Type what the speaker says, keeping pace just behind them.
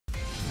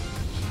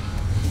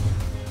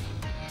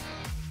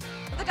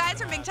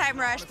guys from Big Time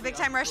Rush, the Big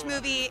Time Rush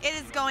movie, it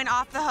is going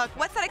off the hook.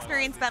 What's that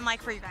experience been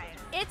like for you guys?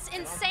 It's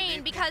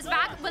insane because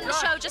back when the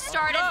show just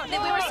started,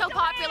 we were so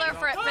popular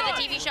for the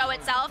TV show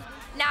itself.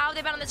 Now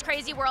they've been on this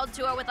crazy world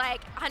tour with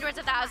like hundreds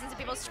of thousands of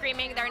people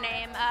screaming their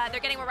name. They're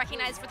getting more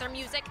recognized for their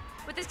music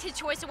with this Kids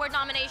Choice Award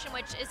nomination,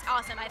 which is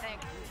awesome, I think.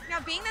 Now,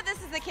 being that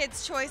this is the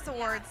Kids Choice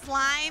Awards,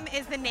 slime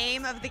is the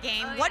name of the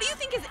game. What do you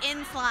think is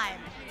in slime?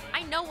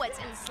 I know what's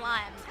in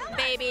slime,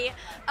 baby.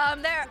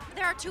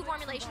 There are two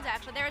formulations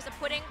actually. There is a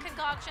pudding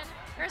concoction.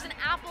 There's an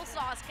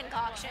applesauce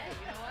concoction.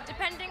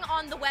 Depending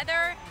on the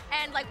weather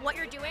and like what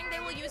you're doing, they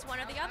will use one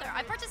or the other.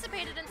 I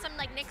participated in some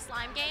like Nick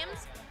slime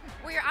games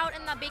where you're out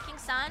in the baking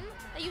sun.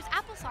 They use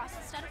applesauce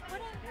instead of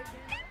pudding.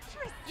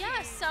 Interesting.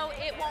 Yeah, so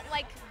it won't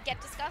like get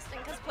disgusting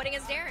because pudding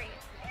is dairy.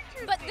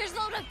 But there's a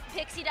load of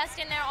pixie dust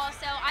in there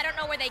also. I don't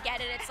know where they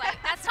get it. It's like,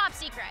 that's top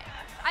secret.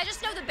 I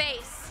just know the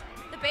base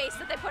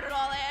that they put it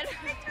all in.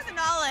 Thanks for the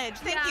knowledge.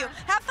 Thank you.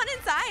 Have fun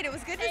inside. It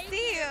was good to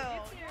see you.